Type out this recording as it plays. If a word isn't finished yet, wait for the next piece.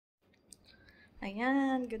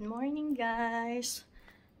Ayan, good morning guys.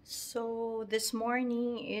 So this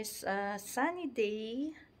morning is a sunny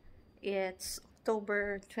day. It's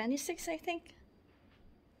October 26th, I think.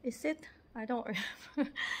 Is it? I don't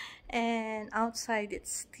remember. And outside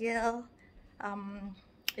it's still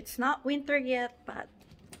it's not winter yet, but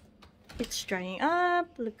it's drying up.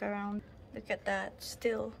 Look around. Look at that.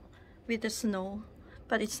 Still with the snow,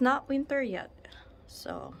 but it's not winter yet.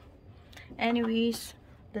 So anyways,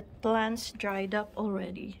 the plants dried up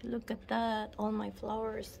already. Look at that. All my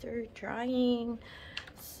flowers, they're drying.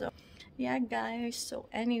 So yeah guys, so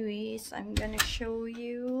anyways, I'm gonna show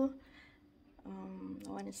you. I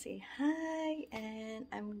want to say hi, and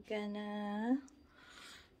I'm gonna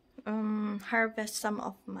harvest some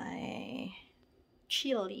of my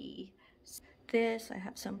chili. This, I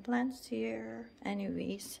have some plants here.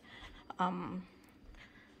 Anyways,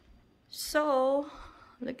 so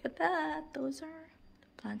look at that. Those are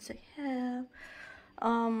the plants I have.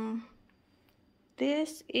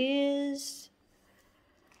 This is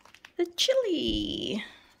the chili.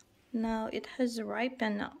 Now it has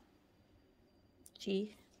ripened now.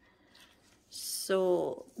 See?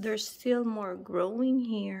 So there's still more growing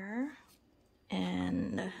here.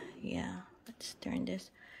 And yeah, let's turn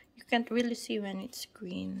this. You can't really see when it's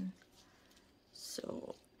green.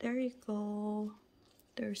 So there you go.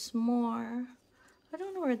 There's more. I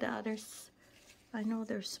don't know where the others. I know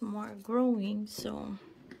there's more growing, so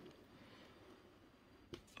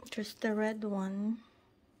just the red one.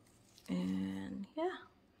 And yeah,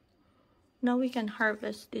 now we can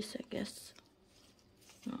harvest this, I guess.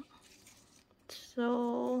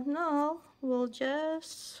 So now we'll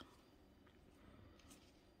just,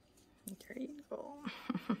 there you go.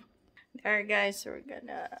 There guys, we're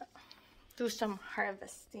gonna do some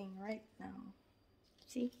harvesting right now.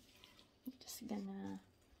 See, I'm just gonna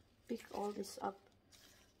pick all this up,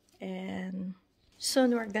 and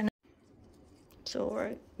soon we're gonna,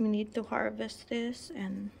 so we need to harvest this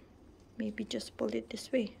and maybe just pull it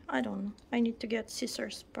this way. I don't know, I need to get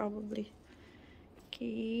scissors probably.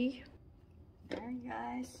 Okay, there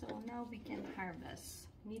guys, so now we can harvest.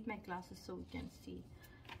 I need my glasses so we can see.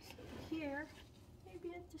 So here,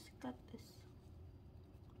 maybe I just cut this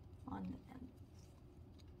on the end.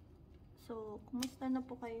 So, kumusta na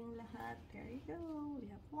po kayong lahat? There you go. We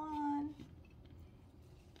have one.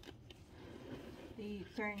 They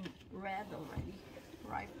turn red already,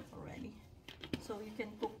 ripe already. So you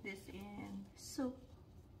can cook this in soup,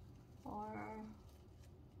 or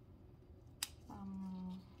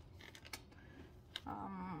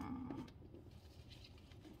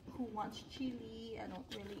who wants chili? I don't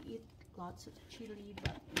really eat lots of chili,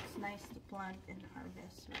 but it's nice to plant and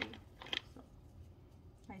harvest, right? So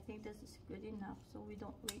I think this is good enough, so we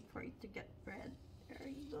don't wait for it to get red. There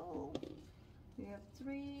you go. We have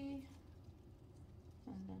 3,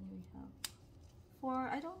 and then we have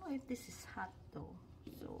 4. I don't know if this is hot though,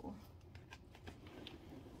 so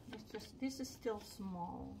this is still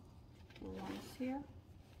small. The ones here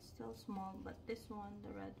still small, but this one,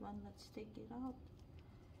 the red one, let's take it out.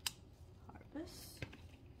 Harvest.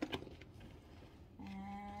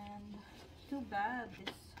 And too bad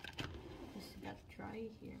this got dry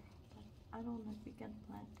here, but I don't know if we can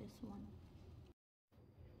plant this one.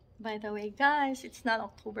 By the way guys, it's not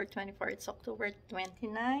October 24, it's October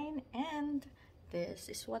 29, and this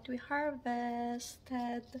is what we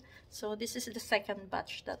harvested. So this is the second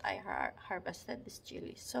batch that I harvested this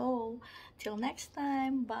chili. So till next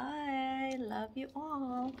time, bye. Love you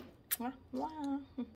all. Mwah, mwah.